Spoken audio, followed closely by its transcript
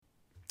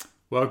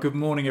Well, good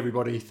morning,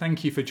 everybody.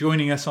 Thank you for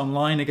joining us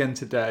online again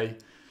today.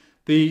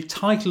 The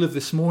title of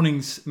this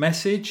morning's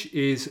message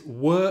is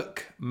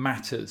Work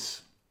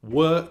Matters.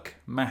 Work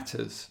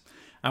Matters.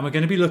 And we're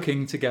going to be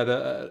looking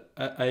together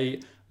at a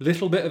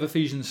little bit of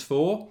Ephesians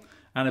 4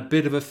 and a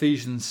bit of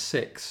Ephesians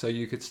 6. So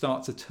you could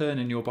start to turn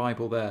in your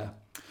Bible there.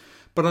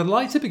 But I'd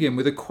like to begin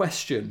with a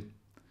question.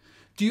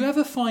 Do you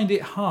ever find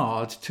it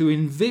hard to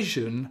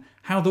envision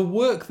how the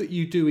work that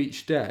you do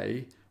each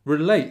day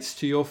relates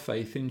to your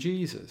faith in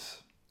Jesus?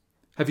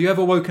 Have you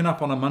ever woken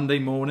up on a Monday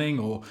morning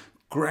or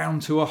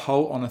ground to a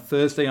halt on a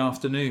Thursday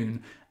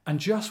afternoon and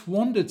just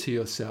wondered to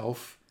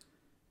yourself,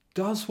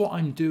 does what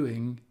I'm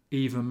doing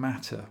even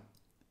matter?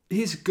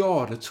 Is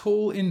God at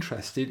all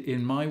interested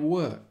in my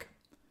work?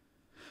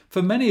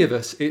 For many of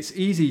us, it's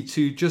easy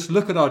to just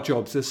look at our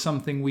jobs as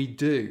something we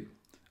do,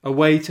 a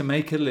way to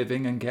make a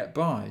living and get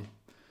by.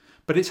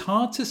 But it's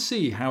hard to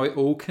see how it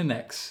all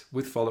connects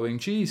with following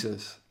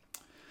Jesus.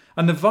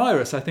 And the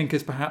virus, I think,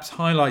 has perhaps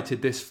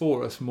highlighted this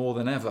for us more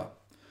than ever.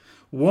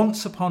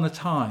 Once upon a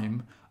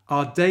time,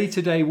 our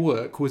day-to-day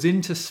work was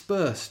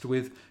interspersed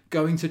with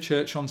going to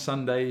church on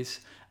Sundays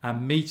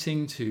and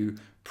meeting to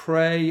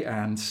pray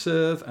and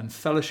serve and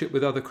fellowship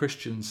with other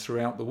Christians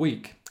throughout the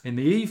week in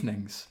the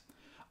evenings.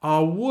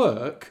 Our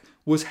work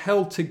was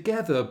held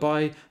together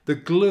by the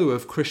glue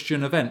of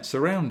Christian events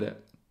around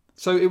it.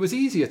 So it was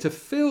easier to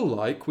feel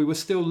like we were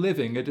still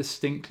living a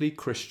distinctly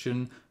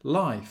Christian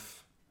life.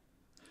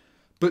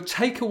 But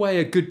take away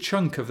a good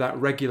chunk of that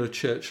regular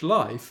church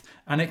life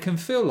and it can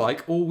feel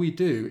like all we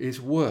do is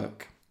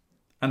work.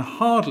 And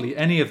hardly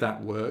any of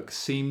that work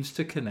seems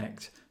to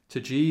connect to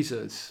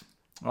Jesus.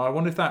 I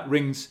wonder if that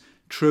rings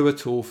true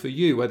at all for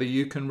you, whether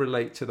you can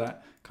relate to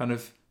that kind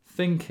of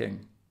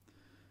thinking.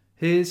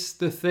 Here's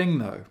the thing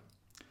though.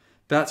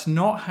 That's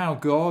not how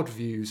God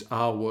views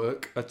our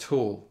work at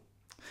all.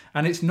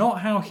 And it's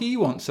not how he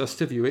wants us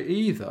to view it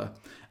either.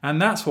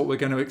 And that's what we're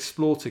going to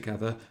explore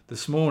together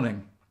this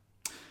morning.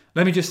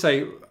 Let me just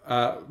say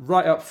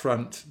right up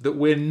front that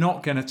we're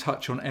not going to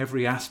touch on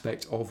every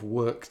aspect of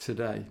work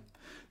today.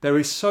 There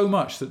is so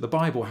much that the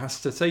Bible has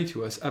to say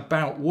to us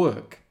about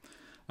work,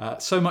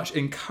 so much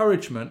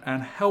encouragement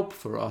and help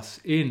for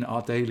us in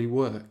our daily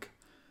work.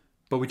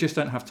 But we just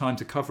don't have time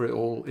to cover it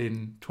all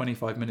in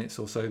 25 minutes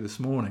or so this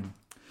morning.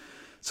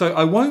 So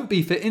I won't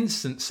be, for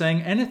instance,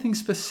 saying anything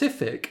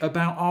specific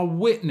about our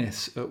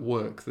witness at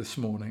work this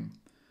morning.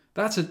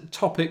 That's a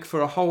topic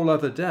for a whole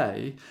other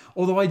day,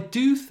 although I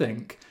do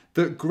think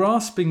that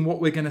grasping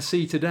what we're going to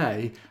see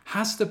today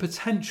has the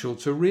potential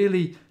to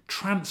really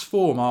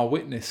transform our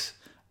witness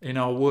in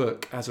our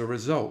work as a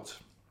result.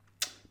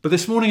 But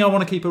this morning I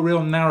want to keep a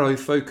real narrow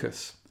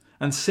focus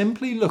and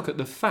simply look at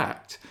the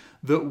fact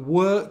that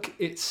work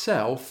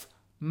itself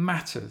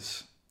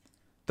matters.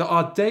 That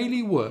our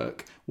daily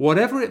work,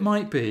 whatever it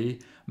might be,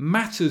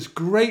 matters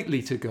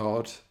greatly to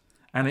God,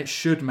 and it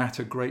should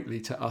matter greatly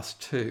to us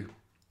too.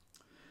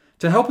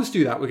 To help us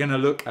do that, we're going to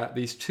look at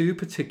these two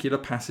particular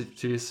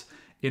passages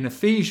in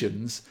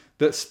Ephesians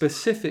that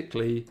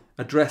specifically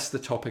address the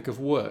topic of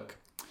work.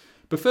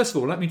 But first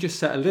of all, let me just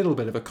set a little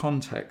bit of a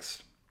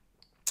context.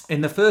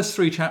 In the first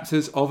 3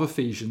 chapters of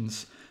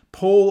Ephesians,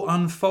 Paul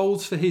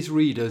unfolds for his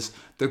readers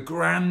the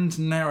grand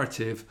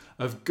narrative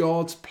of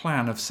God's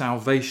plan of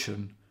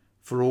salvation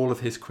for all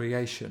of his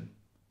creation.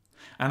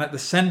 And at the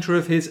centre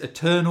of his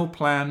eternal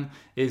plan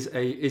is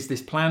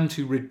this plan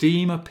to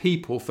redeem a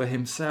people for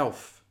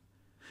himself.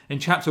 In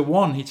chapter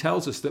 1, he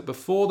tells us that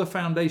before the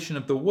foundation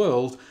of the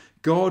world,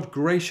 God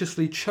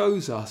graciously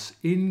chose us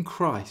in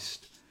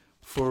Christ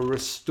for a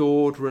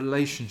restored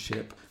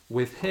relationship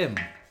with him.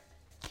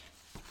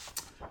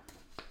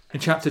 In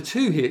chapter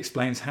 2, he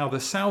explains how the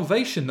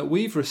salvation that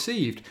we've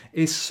received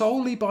is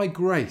solely by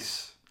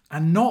grace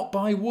and not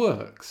by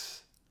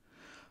works,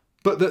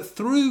 but that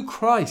through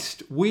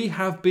Christ we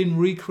have been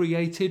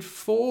recreated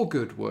for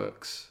good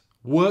works,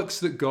 works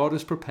that God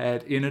has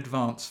prepared in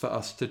advance for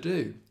us to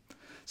do.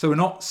 So we're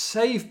not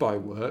saved by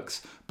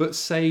works, but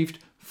saved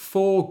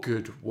for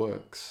good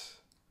works,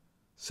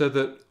 so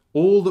that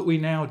all that we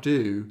now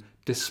do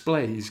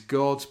displays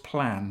God's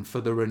plan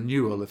for the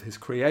renewal of his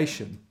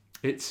creation.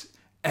 It's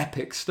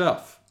epic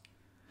stuff.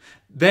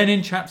 Then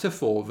in chapter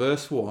 4,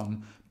 verse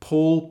 1,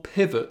 Paul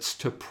pivots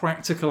to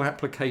practical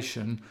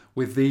application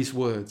with these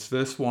words.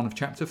 Verse 1 of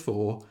chapter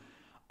 4,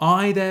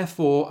 I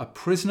therefore, a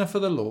prisoner for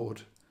the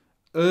Lord,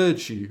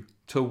 urge you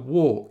to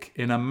walk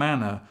in a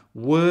manner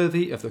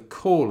worthy of the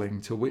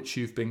calling to which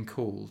you've been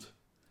called.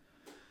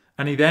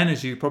 And he then,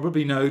 as you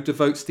probably know,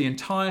 devotes the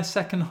entire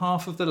second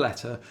half of the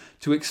letter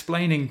to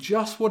explaining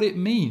just what it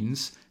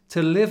means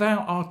to live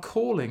out our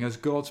calling as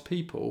God's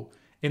people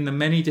in the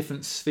many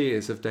different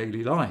spheres of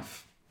daily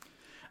life.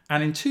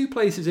 And in 2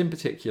 places in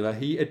particular,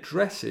 he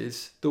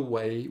addresses the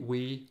way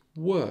we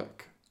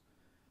work.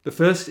 The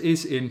first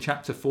is in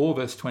chapter 4,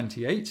 verse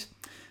 28.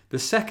 The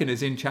second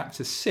is in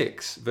chapter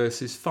 6,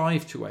 verses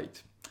 5 to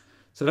 8.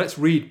 So let's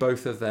read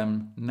both of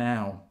them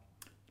now.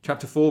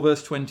 Chapter 4,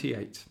 verse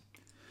 28.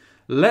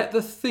 Let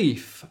the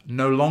thief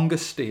no longer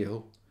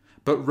steal,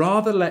 but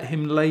rather let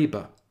him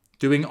labour,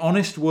 doing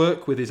honest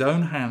work with his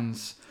own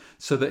hands,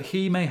 so that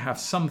he may have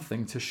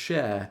something to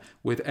share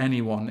with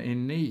anyone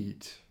in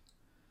need.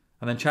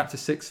 And then chapter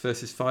 6,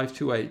 verses 5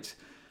 to 8,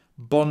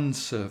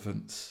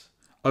 bondservants,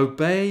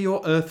 obey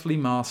your earthly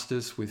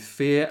masters with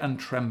fear and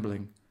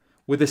trembling,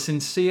 with a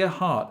sincere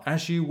heart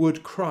as you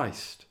would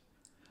Christ,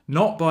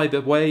 not by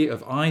the way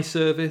of eye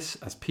service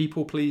as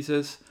people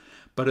pleasers,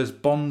 but as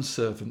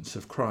bondservants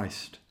of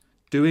Christ,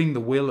 doing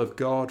the will of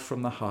God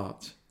from the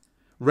heart,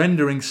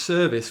 rendering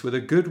service with a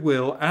good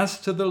will as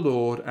to the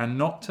Lord and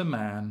not to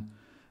man,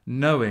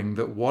 knowing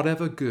that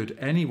whatever good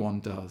anyone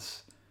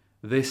does,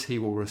 this he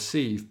will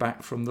receive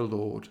back from the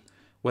Lord,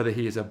 whether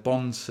he is a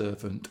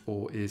bondservant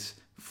or is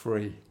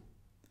free.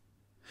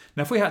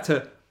 Now, if we had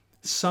to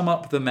sum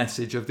up the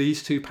message of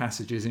these two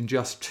passages in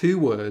just 2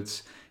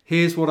 words,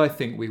 here's what I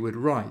think we would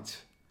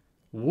write.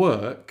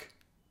 Work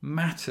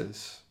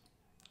matters.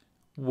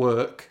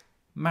 Work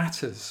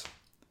matters.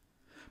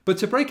 But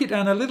to break it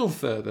down a little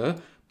further,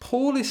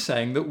 Paul is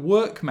saying that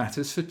work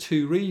matters for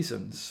 2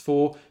 reasons,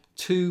 for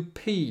 2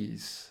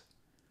 P's.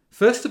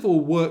 First of all,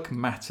 work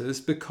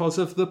matters because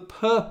of the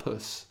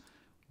purpose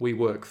we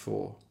work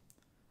for.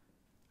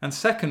 And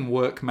second,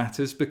 work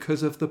matters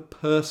because of the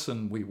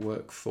person we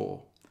work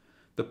for.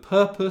 The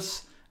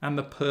purpose and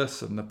the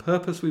person. The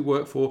purpose we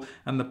work for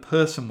and the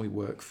person we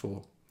work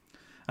for.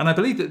 And I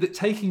believe that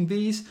taking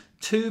these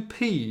 2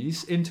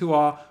 P's into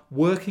our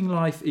working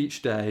life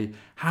each day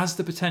has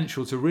the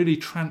potential to really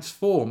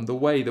transform the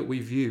way that we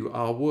view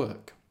our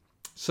work.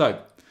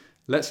 So,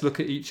 let's look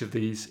at each of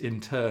these in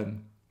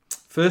turn.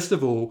 First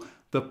of all,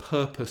 the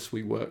purpose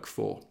we work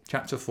for.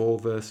 Chapter 4,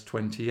 verse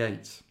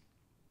 28.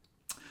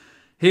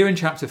 Here in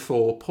chapter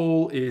 4,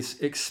 Paul is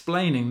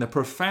explaining the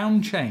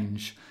profound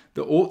change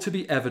that ought to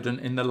be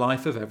evident in the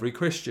life of every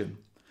Christian,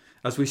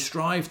 as we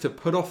strive to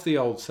put off the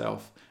old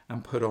self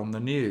and put on the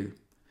new.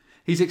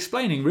 He's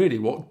explaining really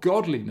what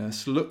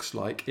godliness looks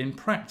like in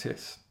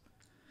practice.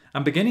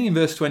 And beginning in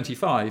verse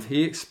 25,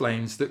 he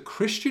explains that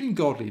Christian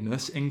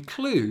godliness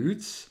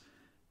includes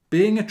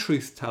being a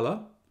truth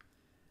teller,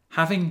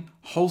 having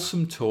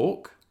wholesome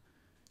talk,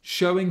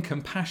 showing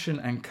compassion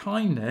and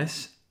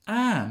kindness,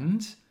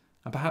 and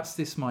perhaps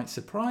this might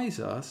surprise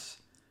us,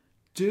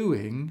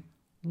 doing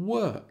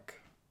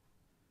work.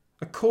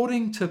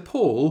 According to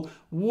Paul,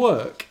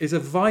 work is a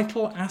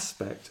vital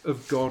aspect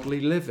of godly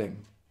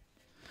living.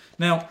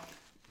 Now,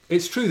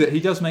 it's true that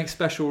he does make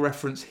special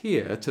reference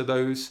here to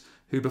those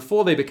who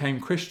before they became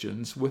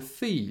Christians were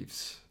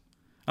thieves.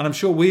 And I'm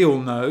sure we all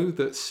know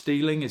that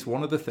stealing is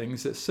one of the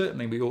things that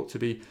certainly we ought to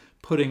be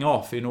putting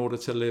off in order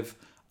to live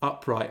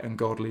upright and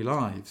godly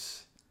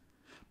lives.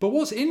 But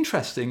what's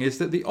interesting is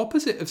that the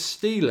opposite of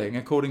stealing,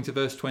 according to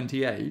verse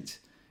 28,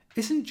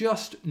 isn't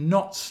just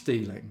not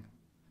stealing.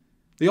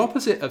 The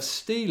opposite of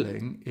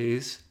stealing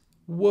is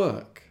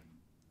work.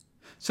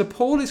 So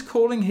Paul is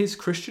calling his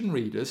Christian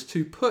readers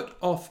to put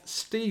off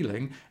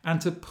stealing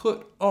and to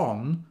put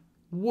on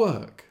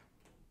work.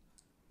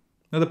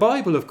 Now, the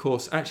Bible, of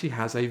course, actually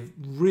has a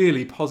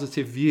really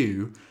positive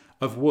view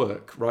of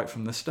work right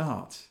from the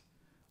start.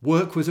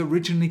 Work was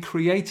originally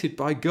created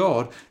by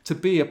God to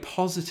be a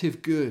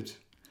positive good,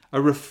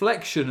 a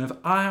reflection of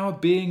our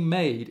being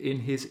made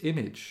in his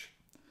image.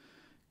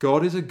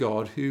 God is a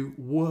God who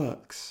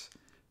works,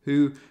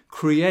 who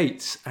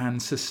creates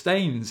and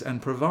sustains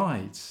and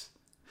provides.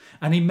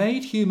 And he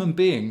made human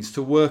beings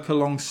to work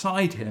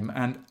alongside him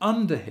and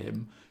under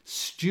him,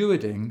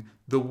 stewarding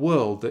the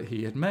world that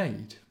he had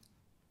made.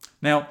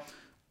 Now,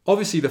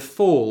 obviously the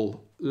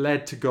fall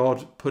led to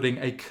God putting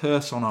a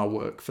curse on our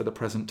work for the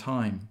present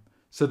time,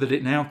 so that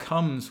it now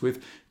comes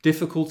with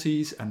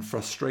difficulties and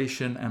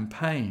frustration and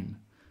pain.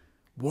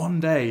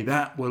 One day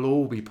that will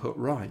all be put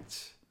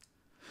right.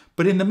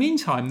 But in the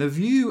meantime, the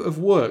view of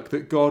work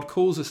that God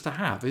calls us to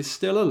have is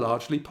still a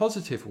largely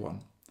positive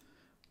one.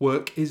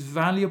 Work is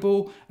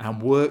valuable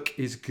and work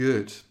is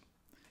good.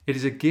 It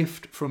is a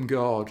gift from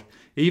God,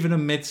 even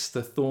amidst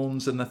the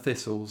thorns and the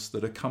thistles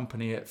that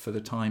accompany it for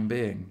the time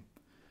being.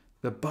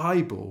 The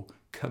Bible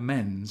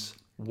commends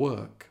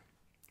work.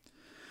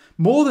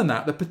 More than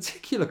that, the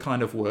particular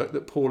kind of work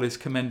that Paul is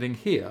commending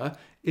here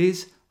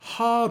is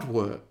hard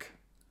work.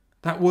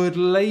 That word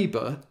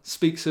labour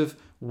speaks of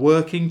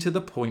working to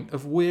the point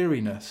of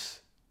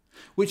weariness,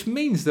 which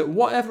means that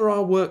whatever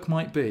our work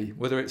might be,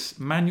 whether it's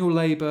manual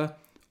labour,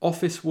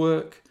 office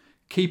work,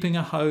 keeping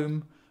a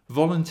home,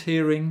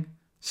 volunteering,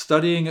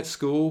 studying at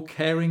school,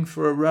 caring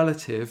for a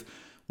relative,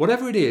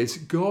 whatever it is,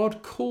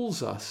 God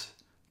calls us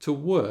to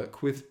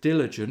work with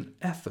diligent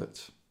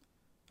effort.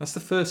 That's the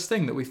first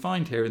thing that we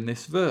find here in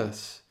this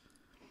verse.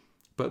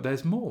 But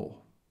there's more.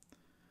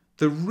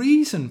 The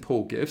reason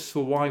Paul gives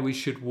for why we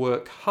should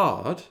work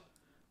hard,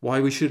 why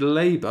we should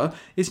labour,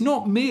 is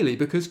not merely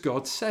because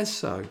God says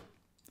so.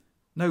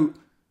 No,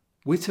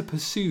 we're to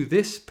pursue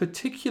this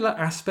particular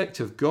aspect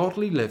of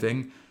godly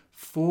living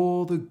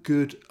for the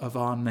good of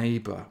our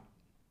neighbour.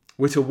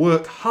 We're to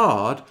work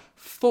hard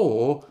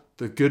for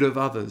the good of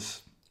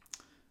others.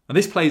 And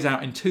this plays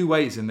out in 2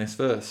 ways in this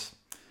verse.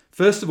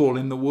 First of all,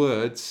 in the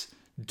words,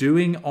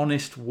 doing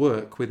honest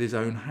work with his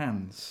own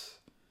hands.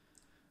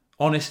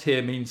 Honest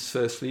here means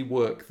firstly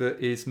work that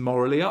is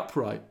morally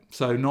upright,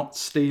 so not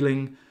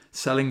stealing,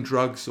 selling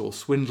drugs or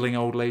swindling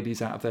old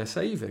ladies out of their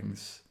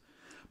savings,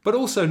 but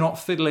also not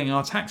fiddling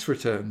our tax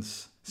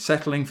returns,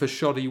 settling for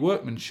shoddy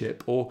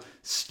workmanship or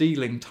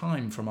stealing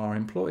time from our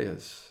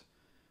employers.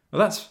 Well,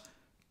 that's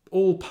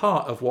all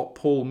part of what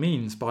Paul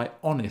means by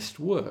honest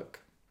work.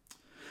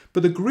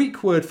 But the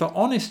Greek word for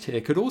honest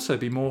here could also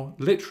be more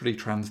literally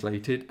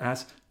translated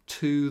as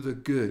to the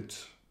good.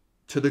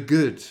 To the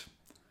good.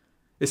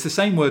 It's the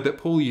same word that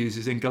Paul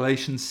uses in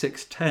Galatians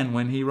 6:10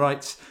 when he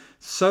writes,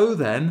 "So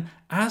then,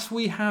 as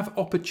we have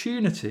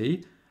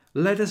opportunity,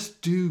 let us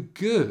do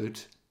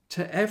good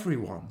to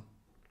everyone."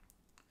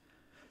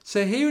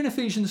 So here in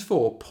Ephesians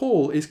 4,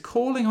 Paul is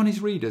calling on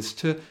his readers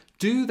to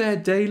do their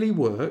daily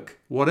work,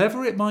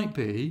 whatever it might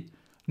be,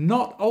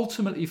 not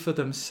ultimately for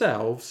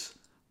themselves,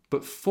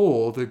 but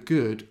for the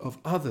good of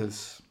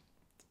others.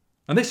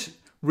 And this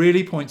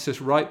really points us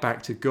right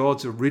back to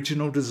God's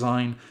original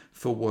design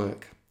for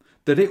work,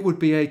 that it would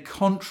be a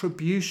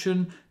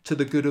contribution to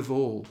the good of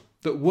all,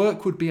 that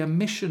work would be a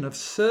mission of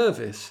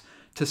service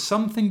to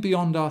something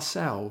beyond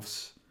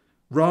ourselves,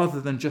 rather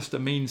than just a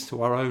means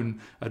to our own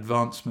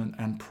advancement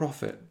and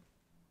profit.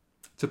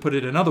 To put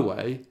it another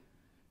way,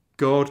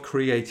 God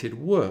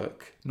created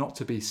work not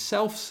to be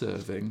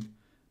self-serving,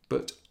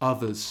 but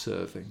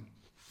others-serving.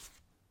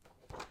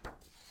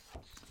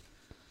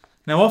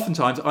 Now,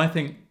 oftentimes, I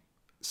think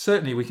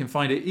certainly we can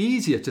find it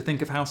easier to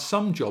think of how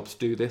some jobs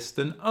do this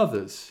than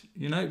others.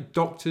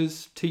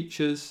 Doctors,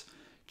 teachers,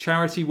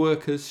 charity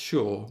workers,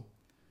 sure.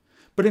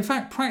 But in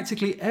fact,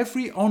 practically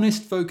every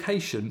honest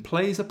vocation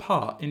plays a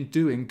part in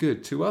doing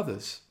good to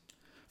others.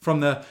 From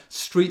the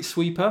street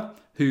sweeper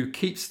who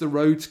keeps the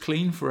roads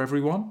clean for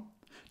everyone,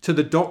 to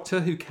the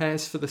doctor who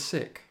cares for the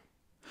sick.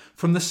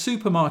 From the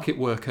supermarket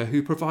worker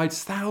who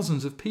provides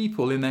thousands of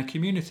people in their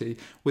community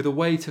with a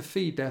way to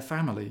feed their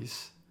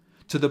families,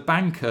 to the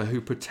banker who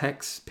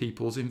protects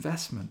people's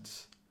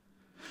investments.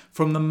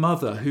 From the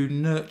mother who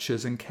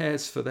nurtures and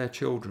cares for their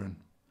children,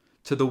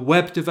 to the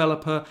web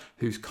developer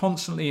who's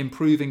constantly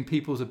improving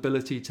people's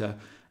ability to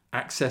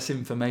access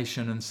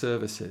information and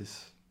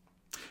services.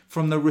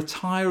 From the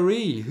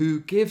retiree who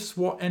gives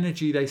what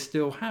energy they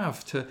still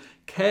have to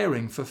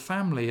caring for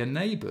family and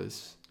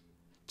neighbours,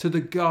 to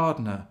the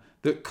gardener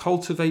that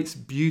cultivates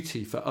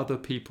beauty for other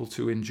people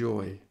to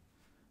enjoy,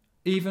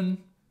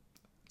 even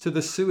to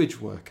the sewage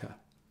worker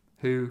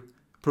who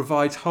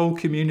provides whole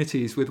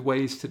communities with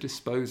ways to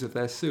dispose of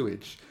their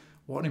sewage.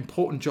 What an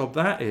important job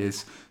that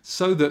is,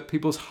 so that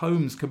people's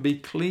homes can be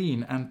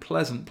clean and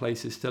pleasant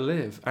places to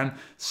live, and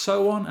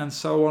so on and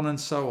so on and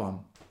so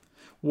on.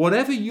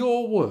 Whatever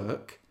your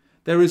work,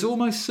 there is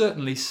almost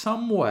certainly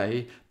some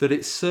way that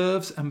it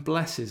serves and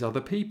blesses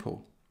other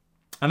people.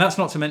 And that's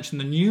not to mention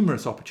the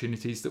numerous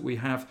opportunities that we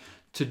have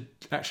to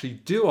actually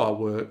do our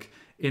work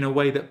in a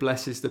way that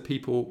blesses the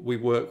people we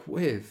work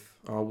with,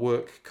 our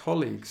work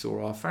colleagues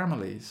or our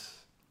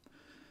families.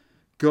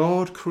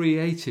 God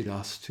created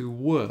us to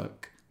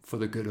work for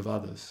the good of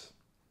others.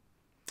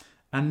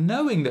 And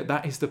knowing that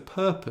that is the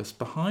purpose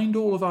behind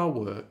all of our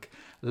work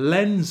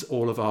lends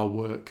all of our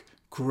work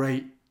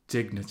great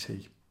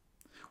dignity.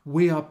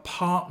 We are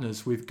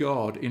partners with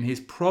God in his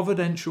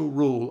providential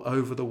rule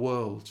over the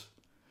world.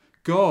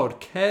 God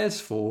cares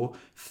for,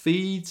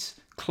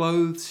 feeds,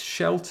 clothes,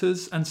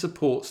 shelters, and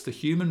supports the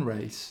human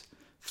race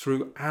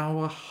through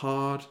our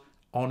hard,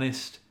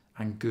 honest,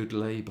 and good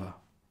labour.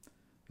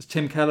 As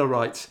Tim Keller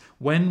writes,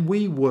 when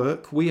we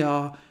work, we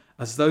are,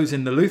 as those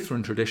in the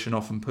Lutheran tradition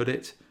often put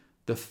it,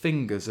 the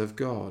fingers of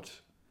God,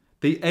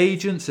 the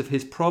agents of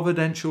his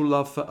providential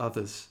love for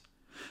others.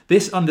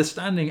 This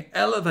understanding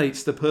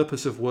elevates the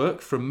purpose of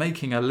work from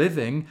making a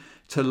living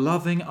to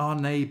loving our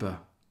neighbour,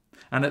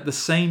 and at the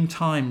same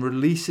time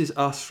releases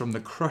us from the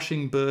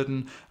crushing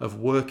burden of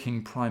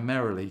working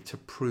primarily to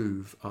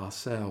prove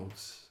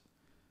ourselves.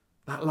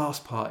 That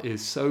last part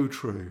is so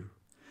true.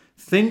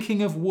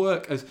 Thinking of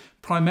work as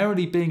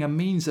primarily being a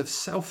means of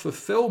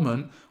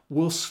self-fulfillment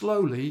will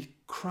slowly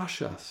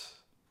crush us.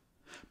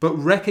 But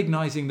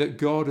recognizing that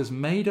God has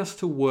made us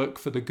to work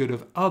for the good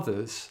of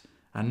others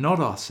and not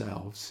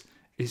ourselves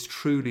is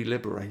truly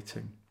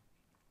liberating.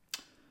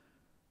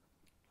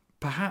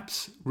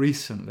 Perhaps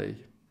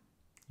recently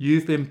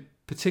you've been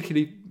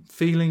particularly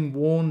feeling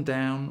worn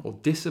down or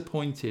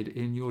disappointed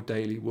in your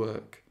daily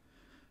work.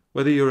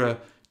 Whether you're a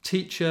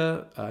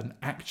teacher, an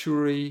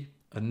actuary,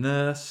 a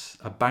nurse,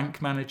 a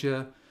bank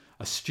manager,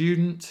 a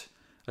student,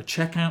 a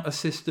checkout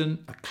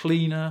assistant, a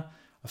cleaner,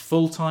 a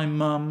full-time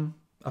mum,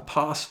 a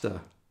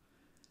pastor.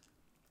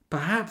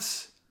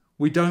 Perhaps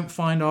we don't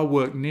find our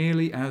work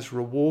nearly as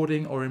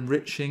rewarding or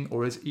enriching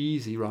or as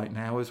easy right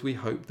now as we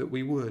hoped that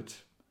we would.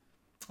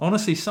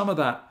 Honestly, some of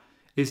that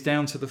is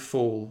down to the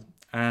fall,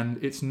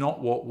 and it's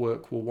not what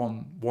work will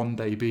one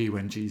day be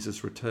when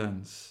Jesus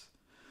returns.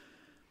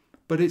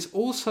 But it's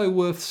also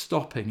worth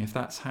stopping if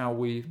that's how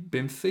we've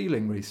been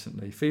feeling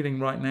recently, feeling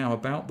right now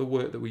about the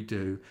work that we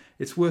do.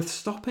 It's worth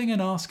stopping and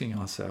asking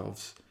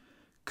ourselves,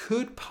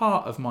 could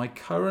part of my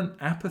current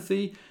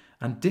apathy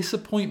and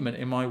disappointment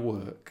in my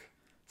work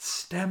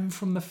stem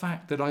from the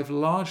fact that I've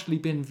largely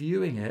been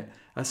viewing it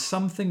as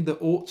something that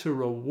ought to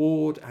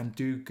reward and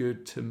do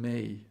good to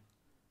me,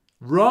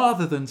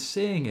 rather than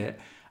seeing it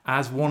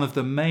as one of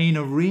the main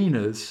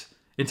arenas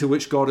into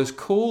which God has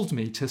called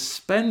me to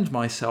spend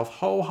myself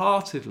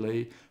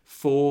wholeheartedly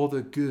for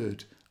the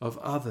good of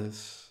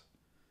others.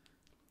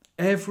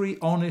 Every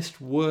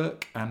honest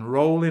work and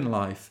role in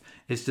life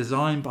is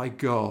designed by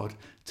God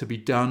to be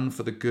done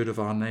for the good of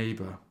our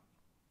neighbour.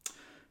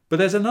 But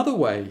there's another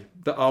way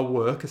that our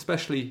work,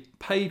 especially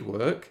paid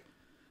work,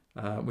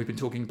 we've been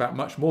talking about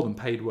much more than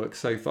paid work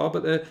so far,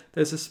 but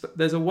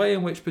there's a way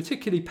in which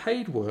particularly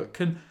paid work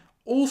can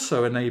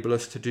also enable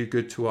us to do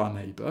good to our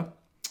neighbour,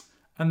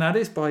 and that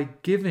is by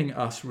giving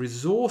us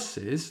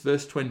resources,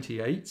 verse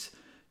 28,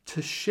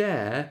 to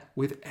share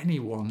with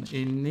anyone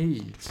in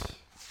need.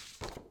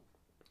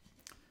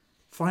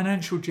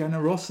 Financial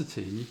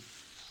generosity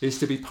is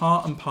to be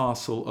part and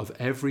parcel of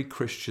every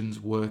Christian's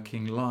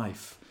working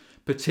life,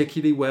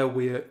 particularly where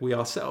we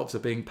ourselves are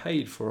being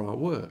paid for our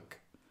work.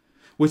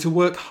 We're to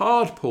work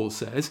hard, Paul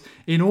says,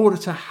 in order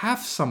to have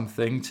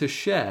something to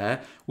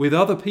share with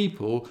other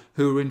people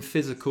who are in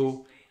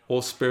physical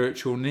or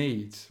spiritual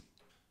need.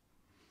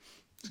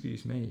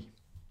 Excuse me.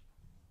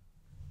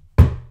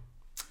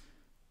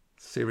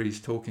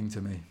 Siri's talking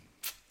to me.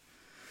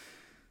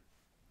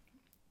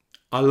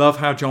 I love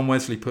how John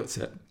Wesley puts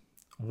it.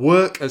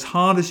 Work as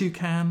hard as you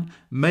can,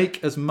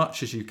 make as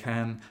much as you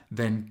can,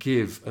 then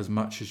give as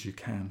much as you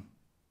can.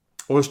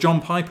 Or as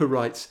John Piper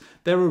writes,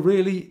 there are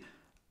really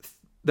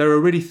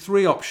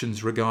three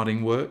options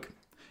regarding work.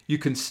 You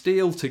can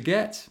steal to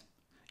get,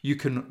 you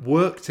can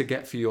work to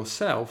get for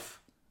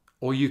yourself,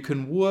 or you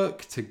can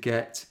work to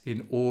get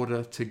in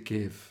order to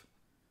give.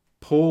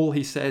 Paul,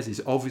 he says,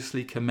 is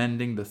obviously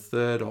commending the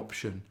third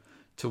option,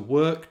 to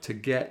work to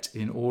get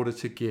in order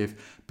to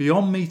give.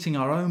 Beyond meeting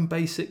our own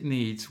basic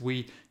needs,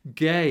 we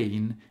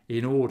gain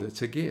in order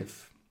to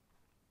give.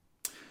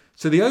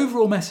 So the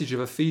overall message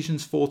of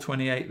Ephesians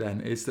 4:28 then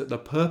is that the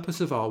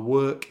purpose of our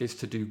work is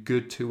to do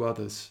good to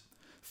others.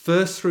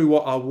 First, through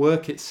what our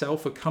work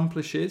itself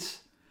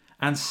accomplishes,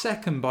 and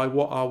second, by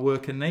what our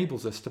work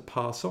enables us to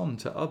pass on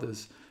to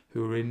others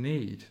who are in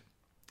need.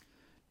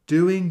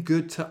 Doing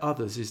good to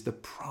others is the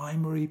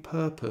primary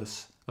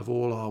purpose of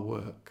all our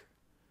work.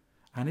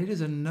 And it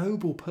is a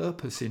noble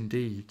purpose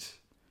indeed,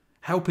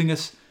 helping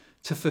us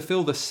to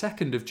fulfill the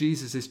second of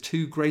Jesus'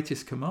 two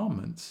greatest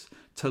commandments,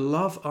 to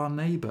love our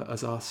neighbour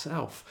as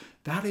ourselves.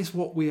 That is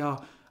what we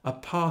are a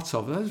part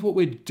of. That is what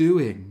we're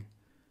doing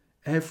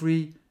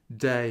every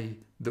day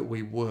that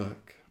we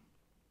work.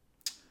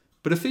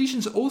 But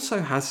Ephesians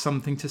also has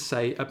something to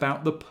say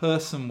about the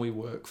person we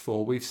work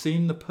for. We've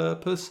seen the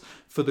purpose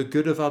for the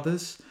good of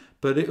others,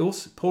 but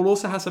Paul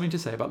also has something to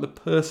say about the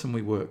person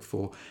we work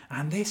for.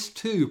 And this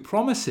too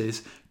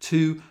promises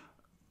to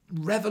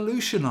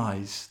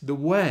revolutionise the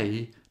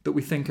way that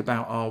we think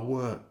about our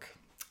work.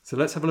 So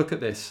let's have a look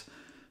at this.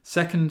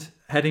 Second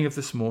heading of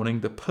this morning,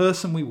 the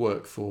person we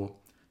work for,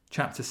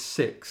 chapter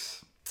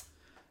 6,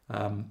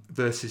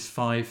 verses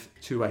 5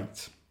 to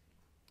 8.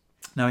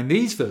 Now in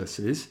these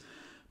verses,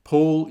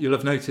 Paul, you'll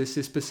have noticed,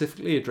 is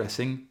specifically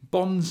addressing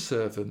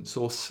bondservants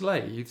or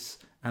slaves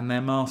and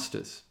their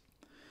masters.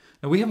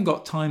 Now we haven't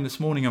got time this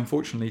morning,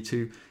 unfortunately,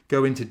 to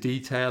go into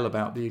detail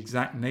about the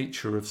exact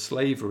nature of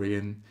slavery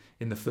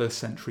in the first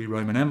century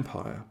Roman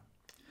Empire.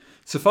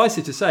 Suffice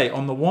it to say,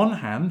 on the one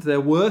hand,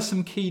 there were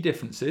some key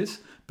differences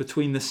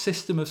between the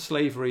system of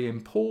slavery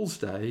in Paul's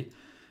day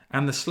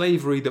and the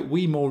slavery that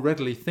we more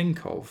readily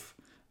think of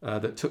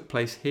that took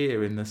place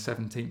here in the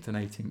 17th and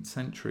 18th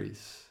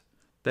centuries.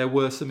 There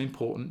were some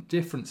important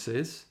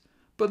differences,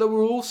 but there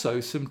were also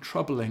some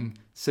troubling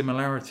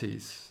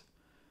similarities.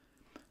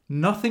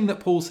 Nothing that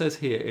Paul says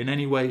here in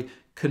any way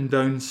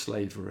condones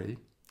slavery,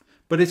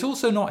 but it's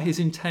also not his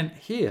intent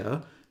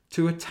here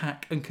to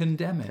attack and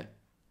condemn it.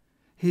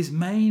 His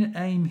main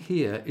aim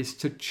here is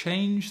to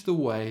change the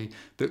way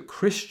that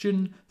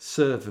Christian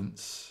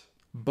servants,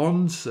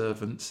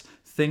 bondservants,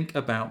 think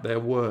about their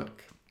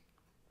work.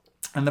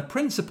 And the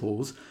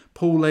principles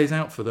Paul lays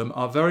out for them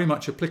are very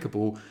much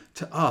applicable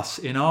to us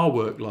in our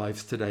work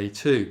lives today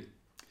too.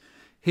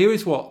 Here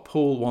is what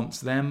Paul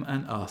wants them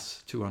and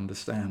us to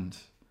understand.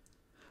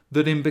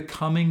 That in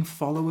becoming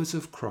followers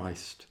of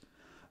Christ,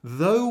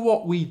 though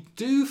what we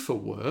do for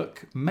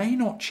work may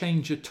not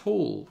change at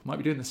all, we might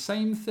be doing the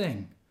same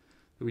thing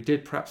that we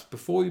did perhaps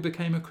before we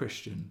became a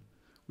Christian.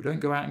 We don't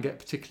go out and get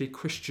particularly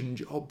Christian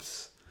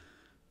jobs,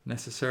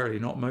 necessarily,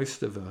 not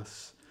most of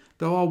us.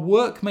 Though our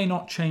work may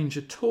not change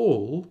at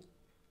all,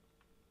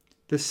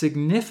 the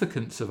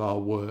significance of our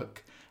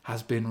work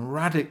has been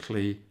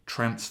radically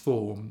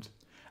transformed,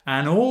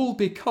 and all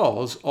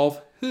because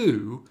of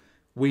who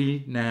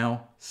we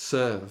now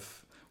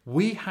serve.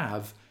 We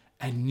have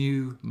a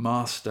new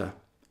master.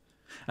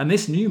 And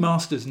this new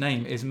master's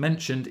name is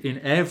mentioned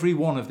in every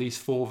one of these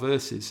 4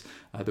 verses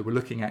that we're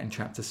looking at in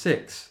chapter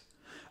 6.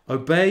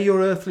 Obey your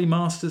earthly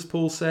masters,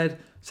 Paul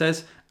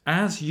says,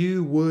 as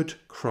you would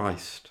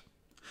Christ.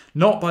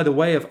 Not by the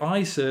way of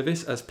eye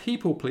service as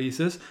people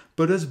pleasers,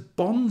 but as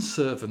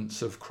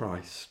bondservants of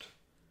Christ.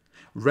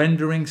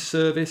 rendering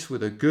service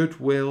with a good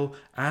will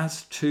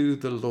as to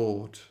the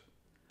Lord,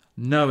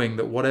 knowing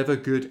that whatever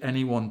good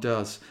anyone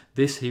does,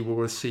 this he will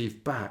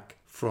receive back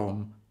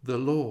from the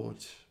Lord.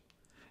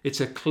 It's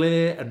a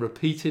clear and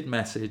repeated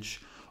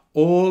message.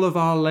 All of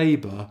our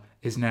labour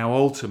is now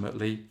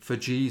ultimately for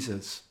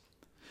Jesus.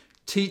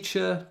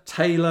 Teacher,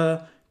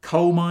 tailor,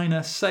 coal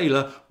miner,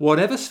 sailor,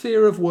 whatever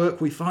sphere of work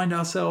we find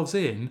ourselves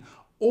in,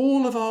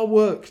 all of our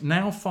work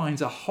now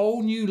finds a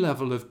whole new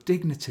level of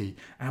dignity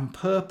and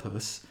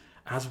purpose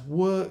as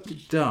work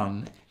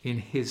done in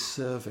his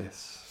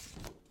service.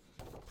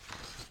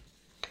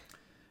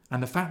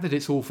 And the fact that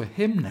it's all for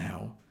him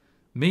now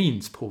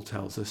means, Paul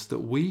tells us, that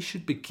we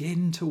should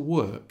begin to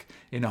work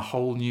in a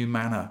whole new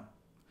manner.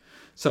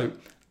 So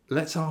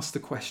let's ask the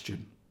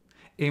question,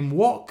 in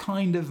what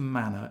kind of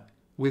manner,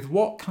 with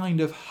what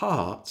kind of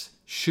heart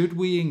should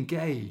we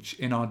engage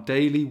in our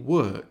daily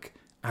work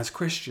as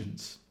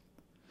Christians?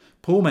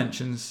 Paul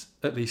mentions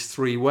at least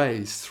 3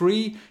 ways,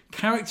 3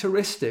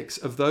 characteristics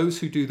of those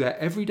who do their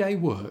everyday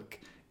work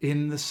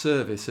in the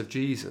service of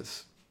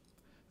Jesus.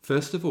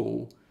 First of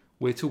all,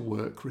 we're to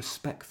work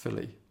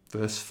respectfully.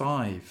 Verse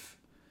 5,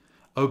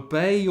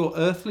 obey your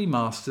earthly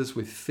masters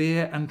with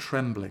fear and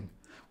trembling,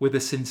 with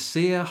a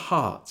sincere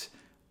heart,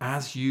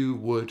 as you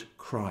would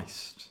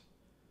Christ.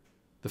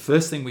 The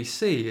first thing we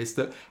see is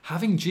that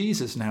having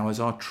Jesus now as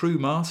our true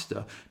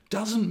master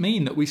doesn't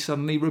mean that we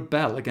suddenly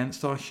rebel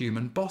against our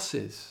human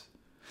bosses.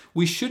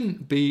 We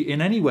shouldn't be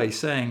in any way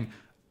saying,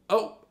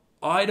 oh,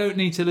 I don't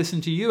need to listen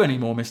to you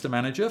anymore, Mr.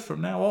 Manager.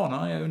 From now on,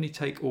 I only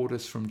take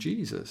orders from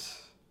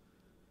Jesus.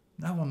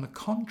 No, on the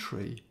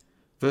contrary,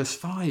 verse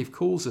 5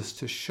 calls us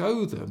to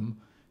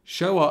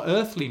show our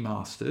earthly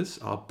masters,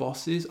 our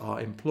bosses, our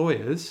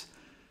employers,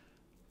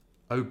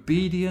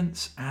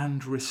 obedience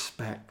and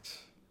respect.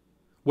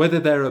 Whether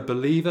they're a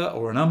believer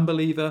or an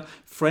unbeliever,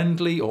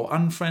 friendly or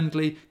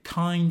unfriendly,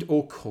 kind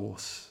or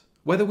coarse.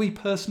 Whether we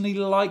personally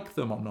like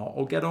them or not,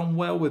 or get on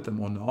well with them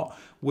or not,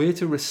 we're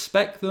to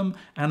respect them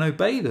and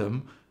obey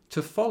them,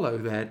 to follow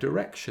their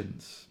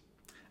directions.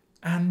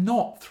 And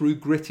not through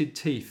gritted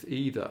teeth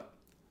either,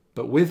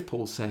 but with,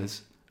 Paul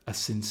says, a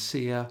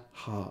sincere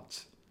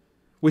heart.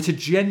 We're to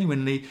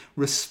genuinely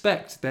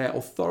respect their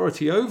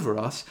authority over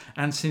us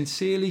and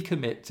sincerely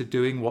commit to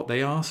doing what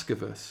they ask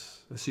of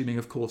us, assuming,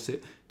 of course,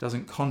 it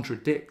doesn't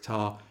contradict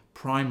our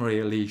primary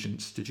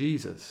allegiance to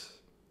Jesus.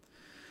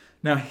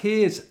 Now,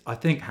 here's, I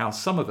think, how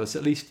some of us,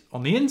 at least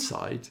on the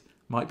inside,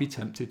 might be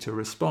tempted to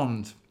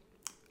respond.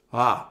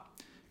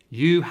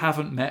 You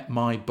haven't met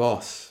my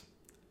boss.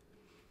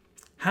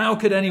 How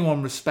could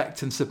anyone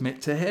respect and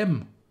submit to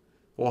him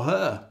or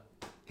her?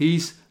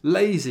 He's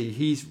lazy,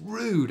 he's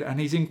rude, and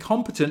he's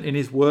incompetent in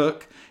his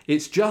work.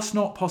 It's just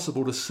not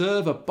possible to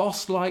serve a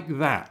boss like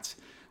that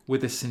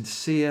with a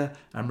sincere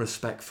and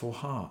respectful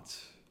heart.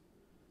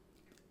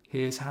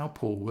 Here's how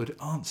Paul would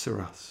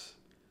answer us.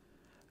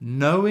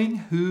 Knowing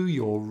who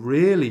you're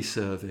really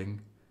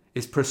serving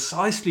is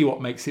precisely what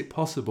makes it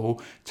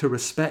possible to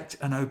respect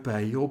and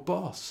obey your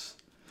boss.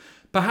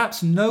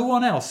 Perhaps no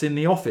one else in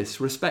the office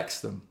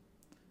respects them,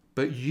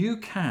 but you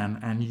can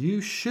and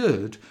you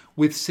should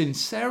with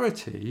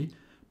sincerity,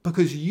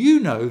 because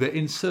you know that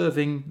in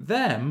serving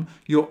them,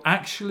 you're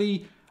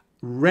actually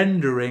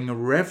rendering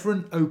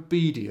reverent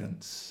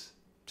obedience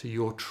to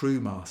your true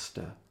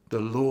master, the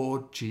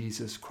Lord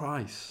Jesus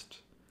Christ.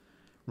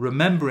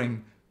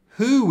 Remembering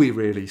who we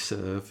really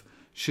serve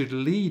should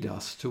lead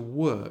us to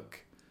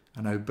work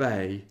and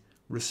obey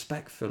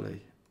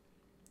respectfully.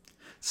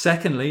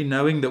 Secondly,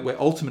 knowing that we're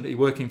ultimately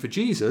working for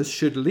Jesus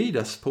should lead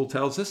us, Paul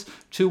tells us,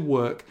 to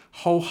work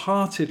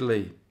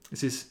wholeheartedly.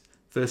 This is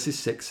verses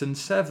 6 and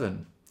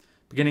 7.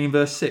 Beginning in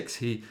verse 6,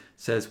 he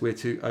says we're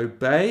to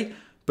obey,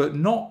 but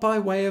not by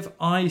way of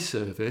eye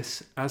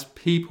service as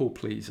people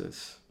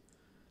pleasers.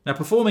 Now,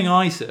 performing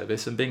eye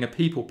service and being a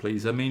people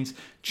pleaser means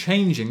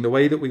changing the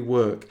way that we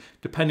work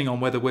depending on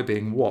whether we're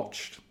being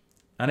watched.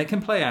 And it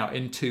can play out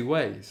in 2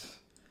 ways.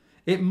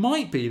 It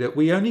might be that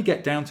we only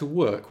get down to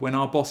work when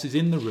our boss is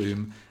in the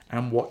room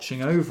and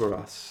watching over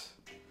us.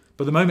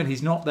 But the moment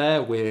he's not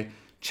there, we're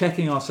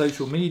checking our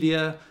social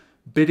media,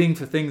 bidding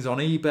for things on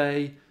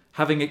eBay,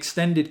 having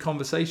extended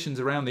conversations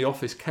around the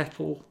office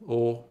kettle,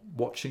 or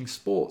watching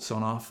sports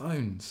on our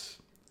phones.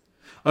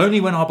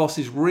 Only when our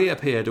bosses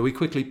reappear do we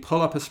quickly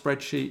pull up a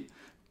spreadsheet,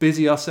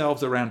 busy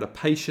ourselves around a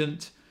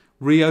patient,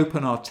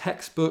 reopen our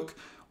textbook,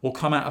 or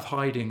come out of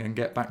hiding and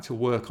get back to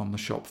work on the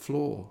shop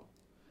floor.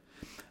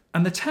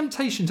 And the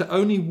temptation to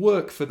only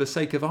work for the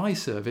sake of eye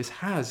service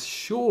has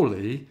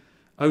surely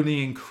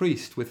only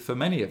increased with, for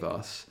many of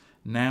us,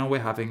 now we're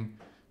having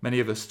many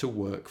of us to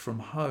work from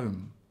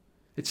home.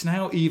 It's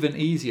now even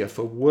easier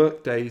for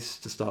work days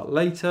to start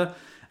later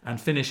and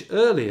finish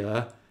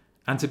earlier,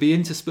 and to be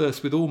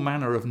interspersed with all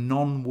manner of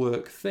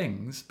non-work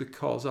things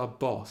because our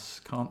boss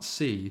can't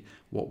see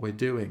what we're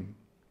doing.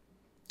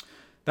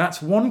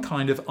 That's one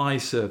kind of eye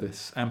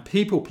service and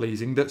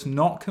people-pleasing that's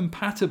not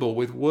compatible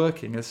with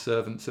working as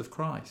servants of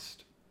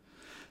Christ.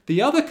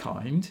 The other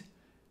kind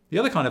The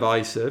other kind of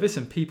eye service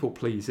and people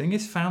pleasing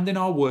is found in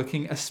our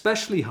working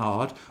especially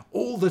hard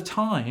all the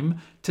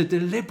time to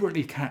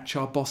deliberately catch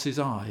our boss's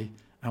eye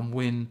and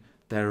win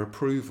their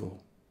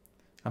approval.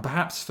 And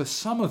perhaps for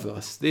some of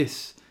us,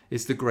 this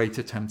is the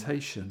greater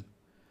temptation.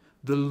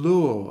 The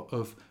lure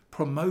of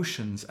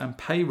promotions and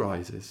pay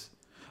rises,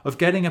 of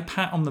getting a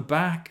pat on the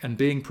back and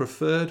being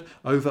preferred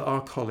over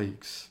our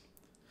colleagues.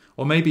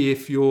 Or maybe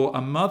if you're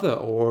a mother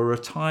or a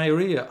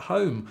retiree at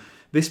home,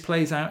 this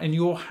plays out in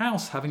your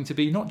house having to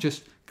be not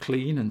just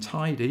clean and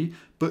tidy,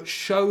 but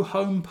show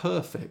home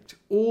perfect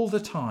all the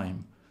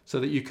time so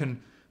that you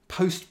can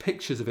post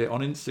pictures of it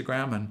on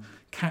Instagram and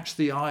catch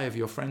the eye of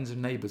your friends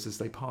and neighbours as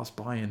they pass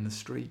by in the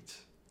street.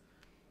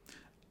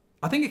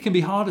 I think it can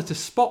be harder to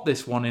spot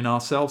this one in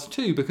ourselves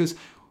too, because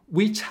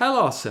we tell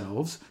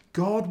ourselves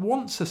God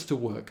wants us to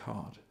work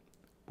hard,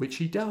 which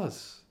he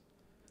does.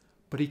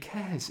 But he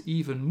cares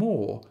even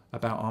more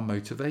about our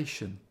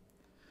motivation.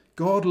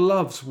 God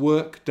loves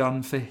work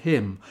done for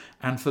him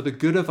and for the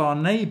good of our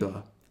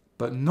neighbour,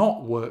 but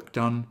not work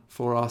done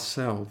for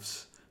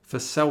ourselves, for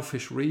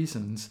selfish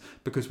reasons,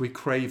 because we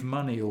crave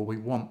money or we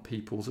want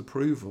people's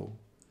approval.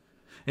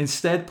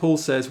 Instead, Paul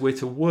says we're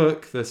to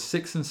work, verse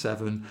 6 and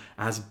 7,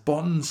 as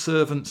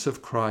bondservants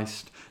of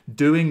Christ,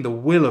 doing the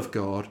will of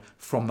God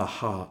from the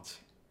heart,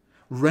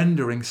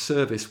 rendering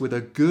service with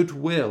a good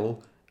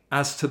will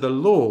as to the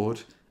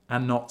Lord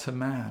and not to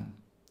man.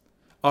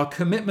 Our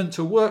commitment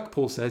to work,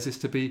 Paul says, is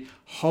to be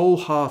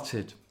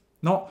wholehearted,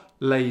 not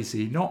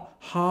lazy, not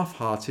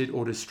half-hearted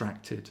or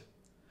distracted.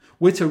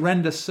 We're to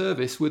render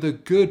service with a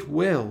good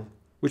will,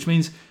 which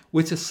means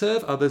we're to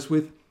serve others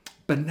with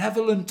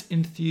benevolent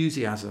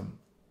enthusiasm,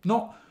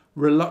 not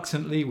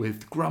reluctantly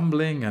with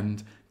grumbling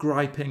and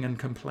griping and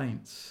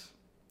complaints.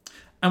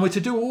 And we're to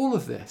do all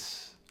of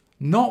this,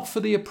 not for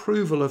the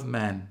approval of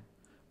men,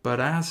 but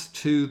as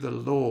to the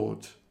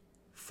Lord,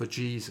 for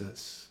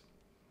Jesus.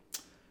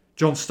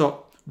 John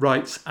Stott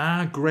writes,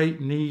 "Our great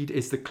need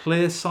is the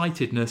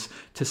clear-sightedness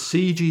to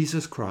see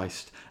Jesus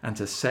Christ and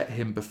to set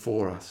him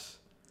before us.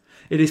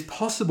 It is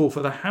possible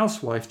for the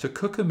housewife to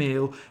cook a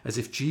meal as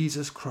if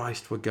Jesus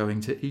Christ were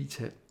going to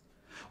eat it,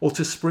 or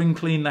to spring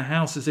clean the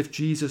house as if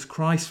Jesus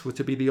Christ were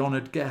to be the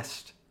honoured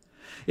guest.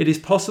 It is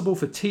possible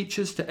for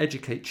teachers to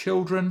educate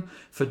children,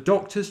 for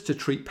doctors to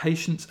treat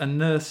patients and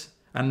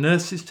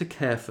nurses to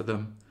care for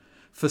them,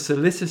 for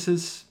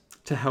solicitors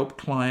to help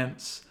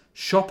clients,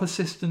 shop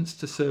assistants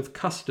to serve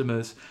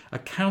customers,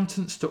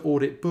 accountants to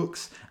audit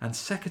books, and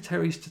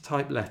secretaries to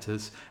type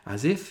letters,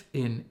 as if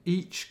in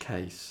each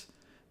case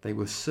they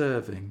were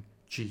serving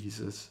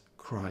Jesus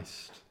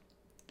Christ."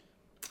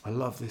 I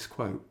love this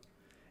quote.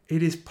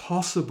 It is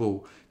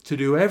possible to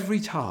do every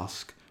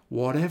task,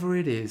 whatever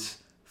it is,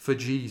 for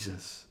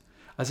Jesus,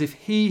 as if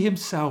he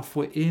himself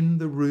were in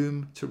the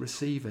room to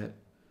receive it.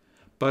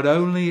 But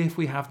only if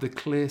we have the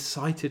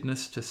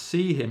clear-sightedness to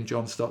see him,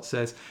 John Stott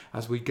says,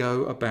 as we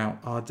go about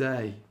our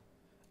day.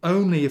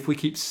 Only if we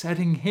keep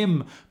setting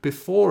him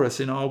before us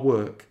in our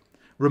work,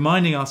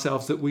 reminding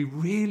ourselves that we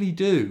really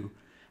do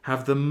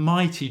have the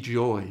mighty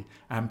joy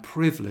and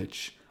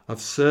privilege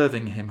of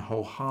serving him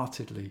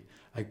wholeheartedly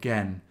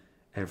again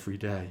every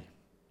day.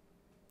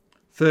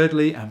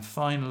 Thirdly and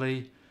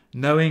finally,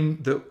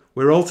 knowing that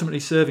we're ultimately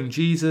serving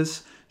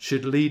Jesus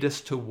should lead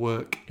us to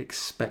work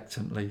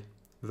expectantly.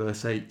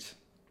 Verse 8.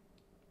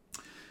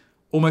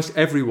 Almost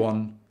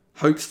everyone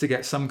hopes to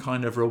get some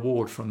kind of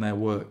reward from their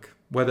work,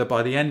 whether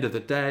by the end of the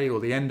day or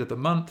the end of the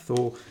month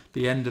or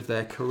the end of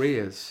their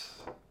careers.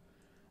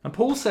 And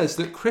Paul says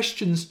that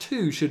Christians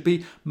too should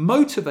be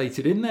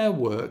motivated in their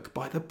work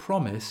by the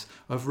promise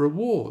of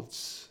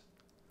rewards,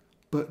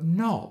 but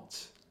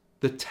not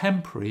the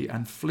temporary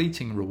and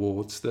fleeting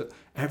rewards that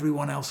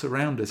everyone else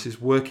around us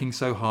is working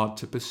so hard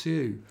to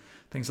pursue.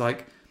 Things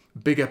like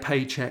bigger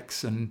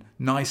paychecks and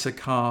nicer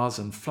cars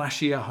and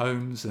flashier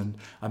homes and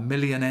a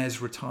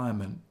millionaire's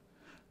retirement,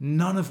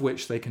 none of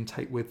which they can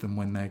take with them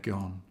when they're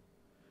gone.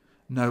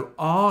 No,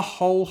 our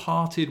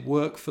wholehearted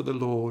work for the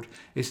Lord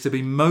is to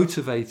be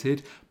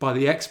motivated by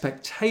the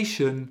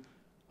expectation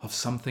of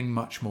something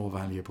much more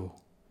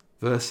valuable.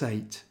 Verse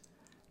 8,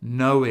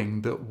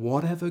 knowing that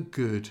whatever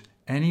good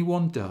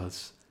anyone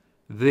does,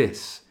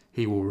 this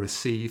he will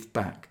receive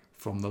back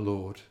from the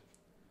Lord.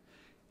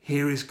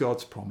 Here is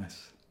God's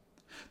promise,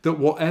 that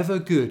whatever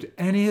good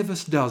any of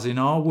us does in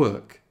our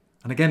work,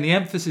 and again the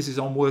emphasis is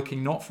on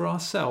working not for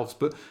ourselves,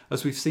 but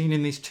as we've seen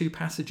in these two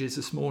passages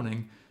this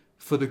morning,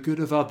 for the good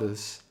of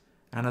others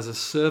and as a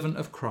servant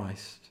of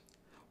Christ,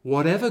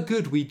 whatever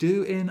good we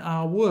do in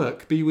our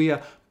work, be we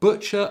a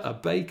butcher, a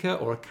baker,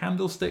 or a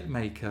candlestick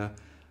maker,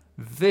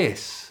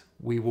 this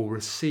we will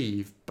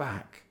receive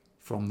back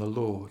from the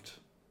Lord.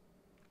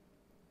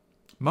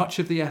 Much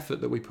of the effort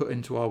that we put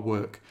into our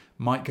work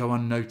might go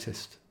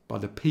unnoticed by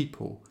the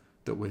people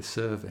that we're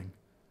serving,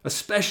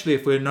 especially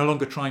if we're no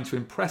longer trying to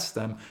impress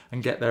them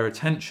and get their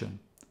attention.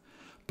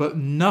 But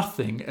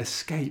nothing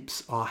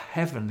escapes our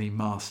heavenly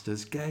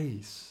Master's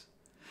gaze.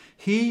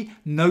 He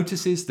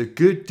notices the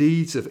good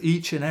deeds of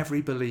each and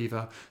every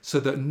believer so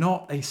that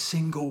not a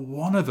single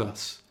one of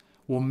us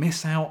will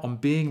miss out on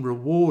being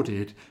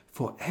rewarded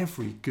for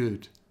every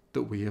good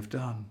that we have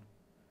done.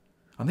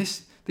 And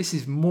this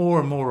is more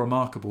and more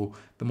remarkable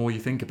the more you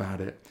think about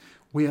it.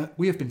 We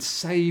have been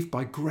saved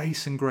by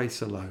grace and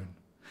grace alone.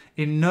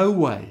 In no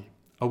way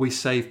are we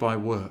saved by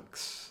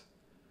works,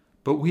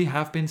 but we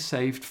have been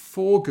saved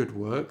for good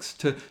works,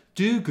 to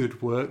do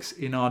good works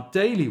in our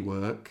daily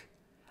work.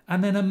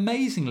 And then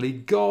amazingly,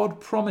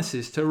 God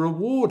promises to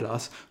reward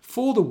us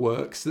for the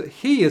works that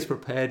he has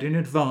prepared in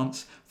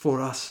advance for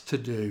us to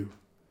do.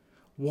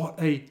 What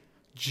a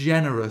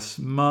generous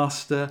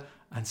Master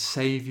and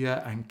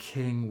Saviour and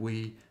King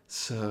we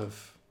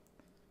serve.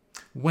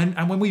 When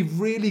we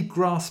really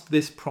grasp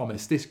this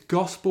promise, this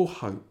gospel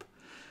hope,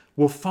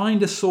 we'll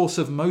find a source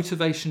of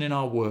motivation in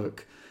our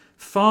work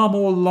far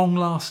more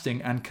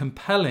long-lasting and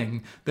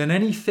compelling than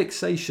any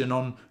fixation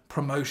on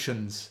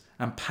promotions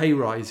and pay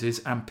rises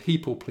and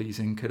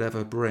people-pleasing could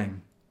ever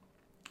bring.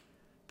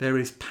 There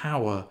is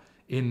power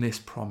in this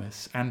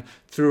promise. And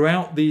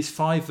throughout these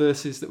 5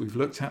 verses that we've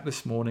looked at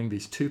this morning,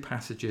 these 2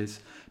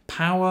 passages,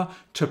 power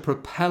to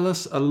propel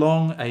us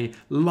along a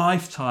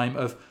lifetime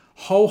of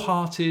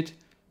wholehearted,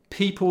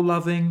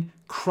 people-loving,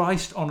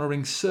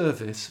 Christ-honouring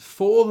service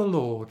for the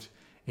Lord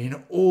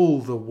in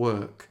all the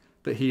work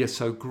that he has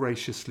so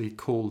graciously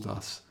called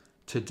us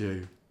to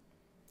do.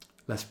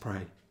 Let's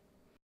pray.